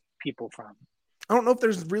to keep people from. I don't know if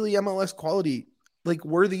there's really MLS quality like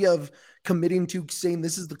worthy of committing to saying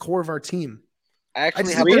this is the core of our team.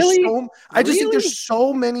 Actually, I just think there's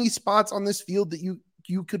so many spots on this field that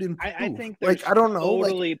you could improve. I think there's I don't know,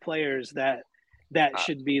 totally players that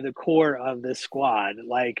should be the core of this squad,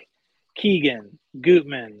 like Keegan,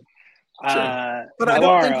 Gutman. Sure. But Navarro. I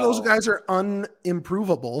don't think those guys are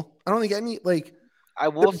unimprovable. I don't think any I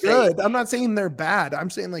will say good. I'm not saying they're bad. I'm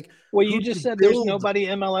saying well, you just said there's nobody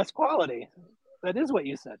MLS quality. That is what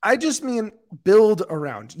you said. I just mean build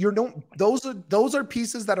around. Those are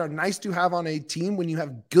pieces that are nice to have on a team when you have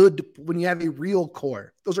a real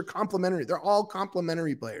core. Those are complementary. They're all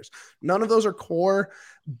complementary players. None of those are core.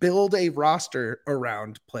 Build a roster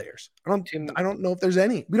around players. I don't know if there's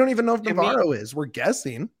any. We don't even know if Navarro is. We're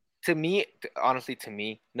guessing. Honestly,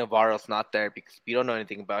 Navarro's not there because we don't know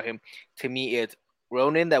anything about him. To me, it's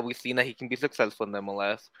Ronan that we've seen that he can be successful in the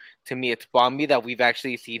MLS. To me, it's Bombi that we've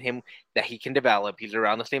actually seen him that he can develop. He's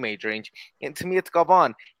around the same age range. And to me, it's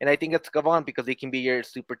Gavon. And I think it's Gavon because he can be your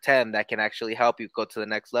super 10 that can actually help you go to the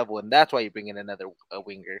next level. And that's why you bring in another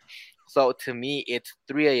winger. So to me, it's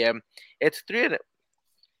 3 a.m. It's 3 a.m.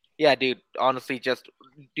 Yeah, dude. Honestly,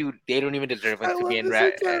 they don't even deserve it to be in on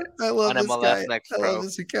MLS Next Pro. I love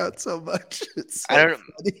this account so much. It's so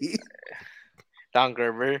funny. Don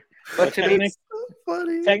Gerber. But to me, it's so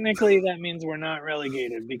funny. Technically, that means we're not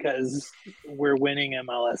relegated because we're winning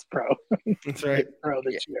MLS Pro. That's right. Pro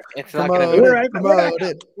this year. It's not going to be.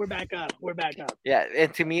 We're back up. Yeah,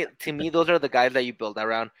 and to me, those are the guys that you build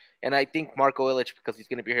around. And I think Marko Ilic, because he's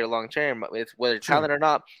going to be here long term, whether it's talent or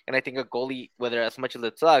not. And I think a goalie, whether as much as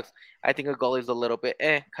it sucks, I think a goalie is a little bit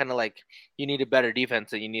kind of like you need a better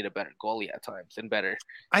defense and you need a better goalie at times and better.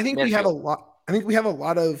 I think we have a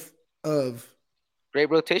lot of great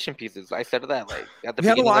rotation pieces. I said that at the beginning of the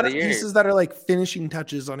year. We have a lot of pieces that are like finishing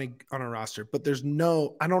touches on a roster, but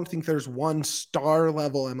I don't think there's one star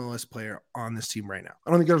level MLS player on this team right now.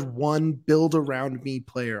 I don't think there's one build around me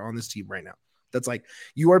player on this team right now. That's like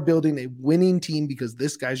you are building a winning team because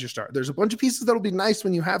this guy's your star. There's a bunch of pieces that'll be nice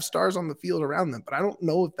when you have stars on the field around them, but I don't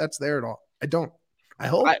know if that's there at all. I don't. I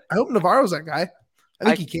hope Navarro's that guy.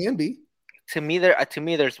 I think he can be. To me,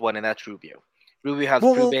 there's one, and that's Rubio. Rubio has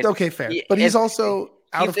proven. Okay, fair. But he's also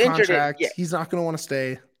out of contract. He's not going to want to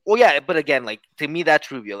stay. Well, yeah, but again, to me, that's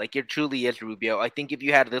Rubio. It truly is Rubio. I think if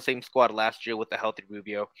you had the same squad last year with the healthy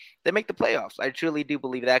Rubio, they make the playoffs. I truly do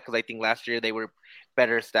believe that because I think last year they were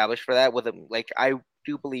better established for that. I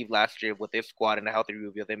do believe last year with this squad and a healthy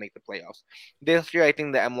Rubio, they make the playoffs. This year, I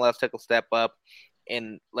think the MLS took a step up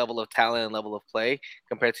in level of talent and level of play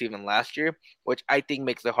compared to even last year, which I think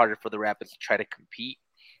makes it harder for the Rapids to try to compete.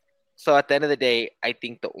 So at the end of the day, I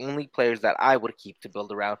think the only players that I would keep to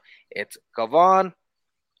build around, it's Gavon.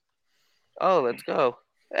 Oh, let's go.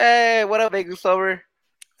 Hey, what up, Vegas Silver?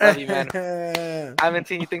 Love you, man. I haven't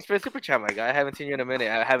seen you. Thanks for the super chat, my guy. I haven't seen you in a minute.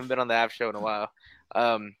 I haven't been on the app show in a while.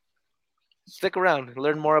 Stick around.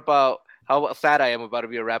 Learn more about how sad I am about to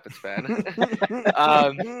be a Rapids fan.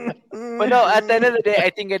 But no, at the end of the day, I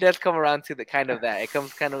think it does come around to the kind of that. It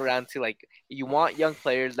comes kind of around to you want young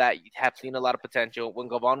players that have seen a lot of potential. When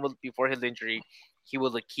Gavon was before his injury, he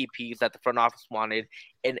was a key piece that the front office wanted,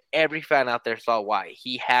 and every fan out there saw why.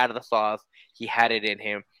 He had the sauce. He had it in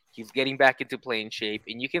him. He's getting back into playing shape,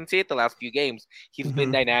 and you can see it the last few games. He's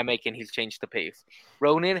been dynamic, and he's changed the pace.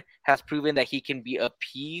 Ronan has proven that he can be a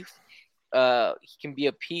piece. He can be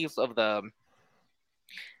a piece of the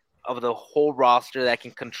whole roster that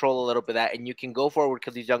can control a little bit of that, and you can go forward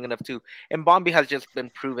because he's young enough too. And Bombi has just been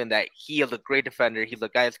proven that he is a great defender. He's a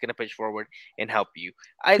guy that's gonna push forward and help you.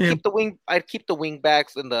 I'd keep the wing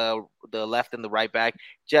backs and the left and the right back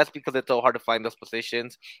just because it's so hard to find those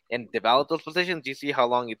positions and develop those positions. You see how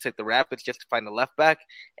long it took the Rapids just to find the left back,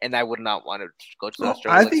 and I would not want to go to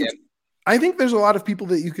Australia again. I think there's a lot of people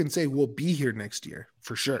that you can say will be here next year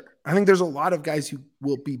for sure. I think there's a lot of guys who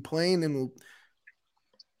will be playing and will.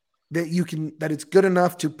 that it's good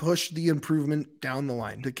enough to push the improvement down the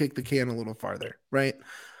line, to kick the can a little farther, right?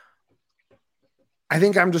 I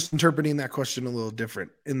think I'm just interpreting that question a little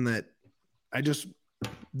different in that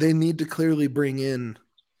they need to clearly bring in.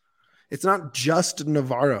 It's not just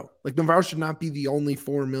Navarro. Like, Navarro should not be the only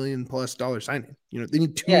 $4 million+ signing. They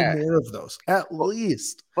need two more of those at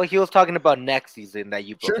least. Well, he was talking about next season that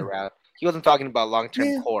you built Sure. around. He wasn't talking about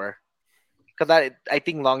long-term core. Because I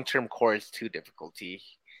think long-term core is too difficult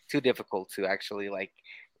to actually like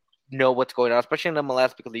know what's going on, especially in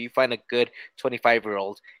MLS, because if you find a good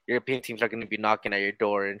 25-year-old, European teams are going to be knocking at your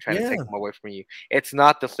door and trying to take them away from you. It's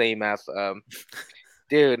not the same as,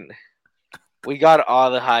 dude, we got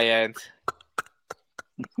all the high end.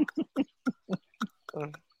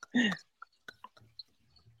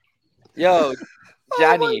 Yo,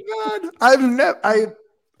 Johnny. Oh my God.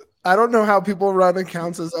 I don't know how people run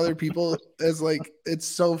accounts as other people. As like, it's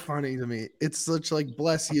so funny to me. It's such like,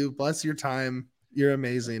 bless you, bless your time. You're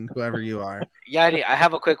amazing, whoever you are. Yanni, I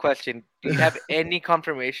have a quick question. Do you have any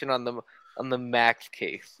confirmation on the Max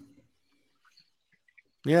case?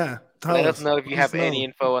 Yeah. Let us know if you have any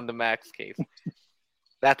info on the Max case.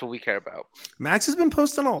 That's what we care about. Max has been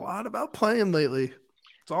posting a lot about playing lately.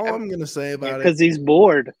 That's all I'm going to say about it. Because he's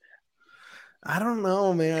bored. I don't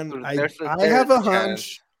know, man. I have a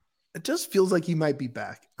hunch. It just feels like he might be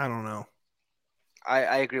back. I don't know.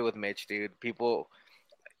 I agree with Mitch, dude.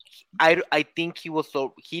 I think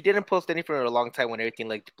he didn't post anything for a long time when everything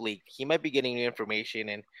looked bleak. He might be getting new information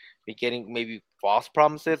and be getting maybe false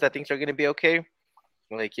promises that things are going to be okay.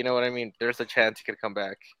 Like, you know what I mean? There's a chance he could come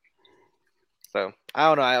back. So, I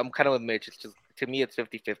don't know. I'm kind of with Mitch. It's just, to me, it's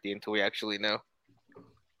 50-50 until we actually know.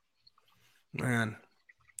 Man,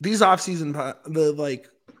 these off-season, the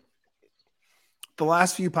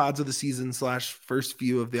last few pods of the season / first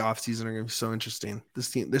few of the offseason are going to be so interesting.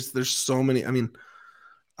 This team, there's so many. I mean,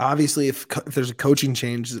 obviously, if there's a coaching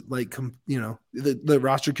change, like, the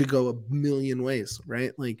roster could go a million ways,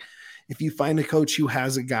 right? Like, if you find a coach who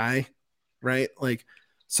has a guy, right? Like,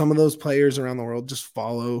 some of those players around the world just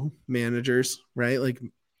follow managers, right? Like,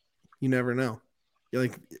 you never know. You're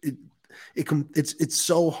like, it's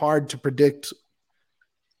so hard to predict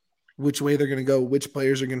which way they're going to go, which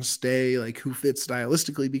players are going to stay, like who fits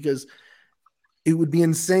stylistically, because it would be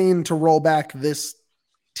insane to roll back this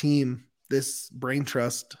team, this brain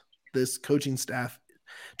trust, this coaching staff.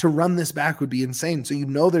 To run this back would be insane. So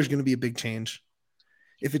there's going to be a big change.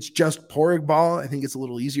 If it's just Porig ball, I think it's a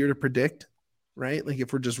little easier to predict, right? Like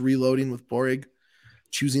if we're just reloading with Porig,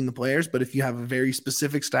 choosing the players. But if you have a very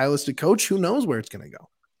specific stylistic coach, who knows where it's going to go?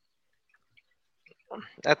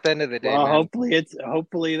 At the end of the day, well, man.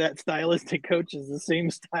 hopefully that stylistic coach is the same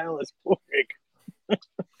style as Porig,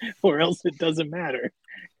 or else it doesn't matter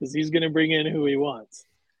because he's going to bring in who he wants.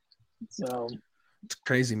 So it's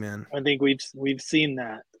crazy, man. I think we've seen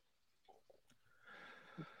that.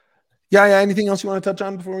 Yeah. Anything else you want to touch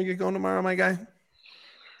on before we get going tomorrow, my guy?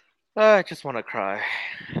 I just want to cry.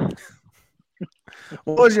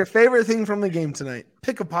 What was your favorite thing from the game tonight?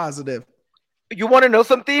 Pick a positive. You want to know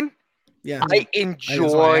something? Yeah. I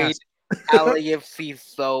enjoyed LAFC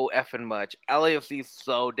so effing much. LAFC is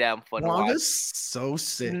so damn fun to watch. So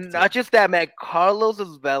sick. Not just that, man. Carlos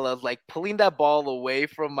Vela like pulling that ball away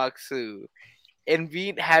from Maxu and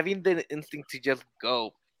having the instinct to just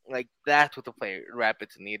go. Like, that's what the player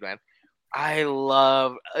Rapids need, man. I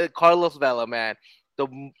love Carlos Vela, man. I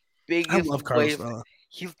love Carlos Vela.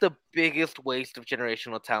 He's the biggest waste of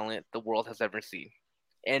generational talent the world has ever seen.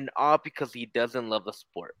 And all because he doesn't love the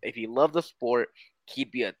sport. If he loved the sport,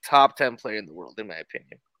 he'd be a top 10 player in the world, in my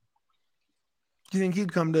opinion. Do you think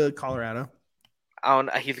he'd come to Colorado?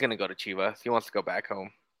 He's going to go to Chivas. He wants to go back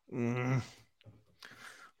home.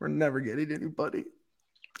 We're never getting anybody.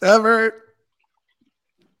 Ever.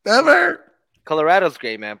 Colorado's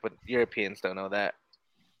great, man, but Europeans don't know that.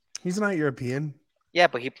 He's not European. Yeah,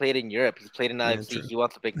 but he played in Europe. He's played in LAFC. Yeah, he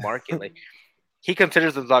wants a big market. Like, he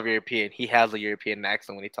considers himself European. He has a European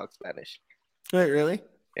accent when he talks Spanish. Wait, really?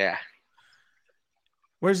 Yeah.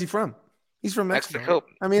 Where's he from? He's from Mexico.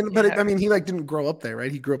 I mean, but he didn't grow up there,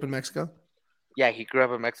 right? He grew up in Mexico. Yeah, he grew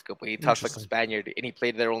up in Mexico, but he talks like a Spaniard, and he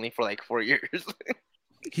played there only for like 4 years.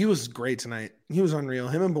 He was great tonight. He was unreal.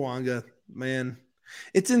 Him and Bouanga, man.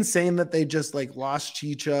 It's insane that they just like lost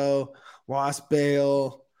Chicho, lost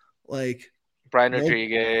Bale, like Brian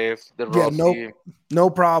Rodriguez, the Rossi. Yeah, no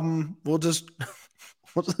problem. We'll just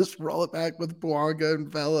roll it back with Bouanga and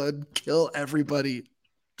Vela and kill everybody.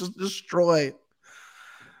 Just destroy.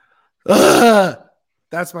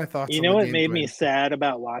 That's my thoughts. You know what made me sad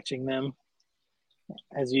about watching them?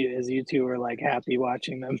 As you two were like happy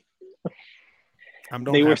watching them.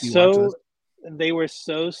 They were so they were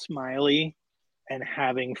so smiley and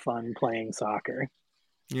having fun playing soccer.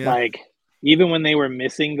 Yeah. Like, even when they were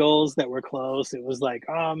missing goals that were close, it was like,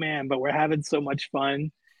 oh man, but we're having so much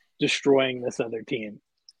fun destroying this other team.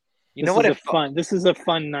 You know what? This is a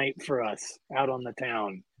fun night for us out on the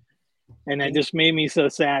town. And it just made me so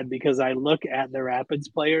sad because I look at the Rapids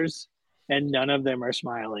players and none of them are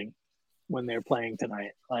smiling when they're playing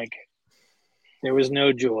tonight. Like, there was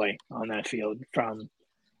no joy on that field from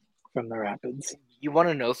the Rapids. You want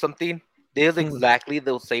to know something? This is exactly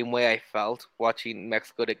the same way I felt watching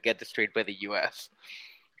Mexico to get destroyed by the U.S.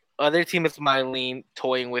 Other team is smiling,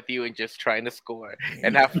 toying with you, and just trying to score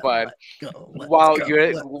and have fun. While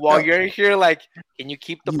you're here, like, can you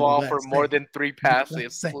keep the ball for more than 3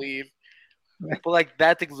 passes, please? But like,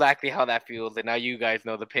 that's exactly how that feels, and now you guys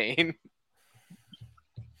know the pain.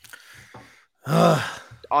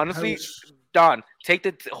 Honestly, Don, take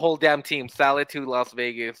the whole damn team, sell it to Las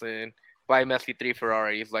Vegas, and buy Messi 3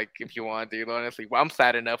 Ferraris, like, if you want, dude. Honestly, well, I'm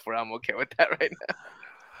sad enough where I'm okay with that right now.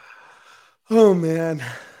 Oh man.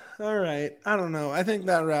 All right. I don't know. I think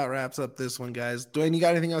that route wraps up this one, guys. Dwayne, you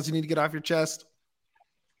got anything else you need to get off your chest?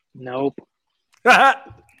 Nope.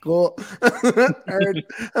 Cool. We've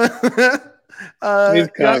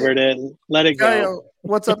covered it. Let it go.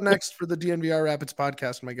 What's up next for the DNVR Rapids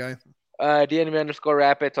podcast, my guy?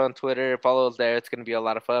 DNV_Rapids on Twitter. Follow us there. It's going to be a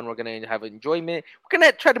lot of fun. We're going to have enjoyment. We're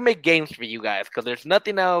going to try to make games for you guys because there's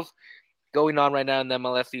nothing else going on right now in the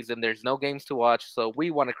MLS season. There's no games to watch, so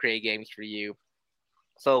we want to create games for you.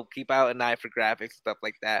 So keep out an eye for graphics, stuff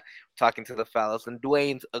like that. Talking to the fellas. And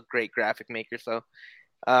Dwayne's a great graphic maker, so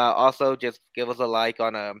also just give us a like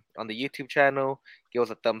on the YouTube channel. Give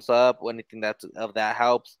us a thumbs up. Anything that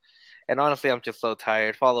helps. And honestly, I'm just so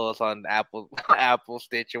tired. Follow us on Apple,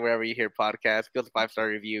 Stitch, or wherever you hear podcasts. Give us a 5-star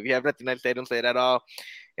review. If you have nothing to say, don't say it at all.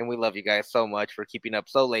 And we love you guys so much for keeping up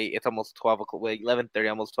so late. It's almost 12 o'clock, 11:30,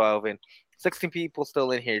 almost 12, and 16 people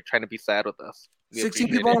still in here trying to be sad with us. 16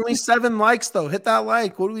 people, only 7 likes though. Hit that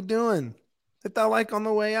like. What are we doing? Hit that like on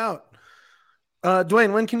the way out.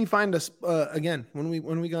 Dwayne, when can you find us again? When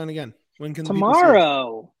we going again? When can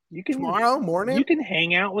tomorrow? Tomorrow morning. You can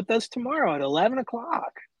hang out with us tomorrow at 11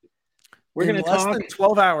 o'clock. We're going to talk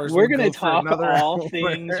 12 hours. We're going to talk all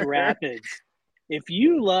things Rapids. If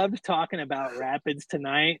you loved talking about Rapids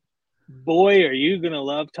tonight, boy, are you going to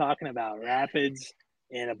love talking about Rapids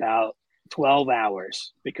in about 12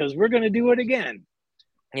 hours because we're going to do it again.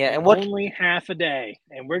 Yeah, and only half a day.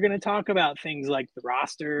 And we're going to talk about things like the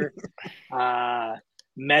roster,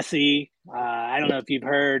 Messi. I don't know if you've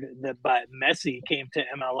heard that, but Messi came to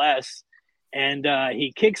MLS and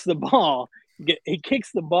he kicks the ball.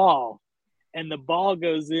 And the ball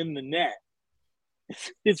goes in the net.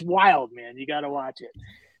 It's wild, man. You got to watch it.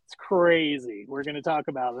 It's crazy. We're going to talk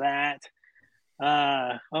about that.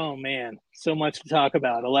 Oh, man. So much to talk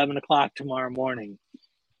about. 11 o'clock tomorrow morning.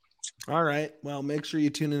 All right. Well, make sure you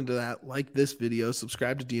tune into that. Like this video.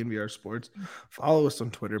 Subscribe to DNVR Sports. Follow us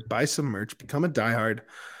on Twitter. Buy some merch. Become a diehard.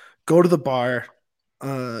 Go to the bar.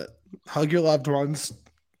 Hug your loved ones.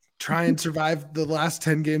 Try and survive the last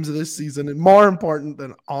 10 games of this season. And more important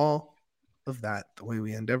than all of that, the way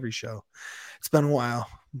we end every show. It's been a while,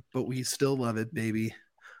 but we still love it, baby.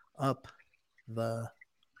 Up the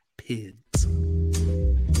pids.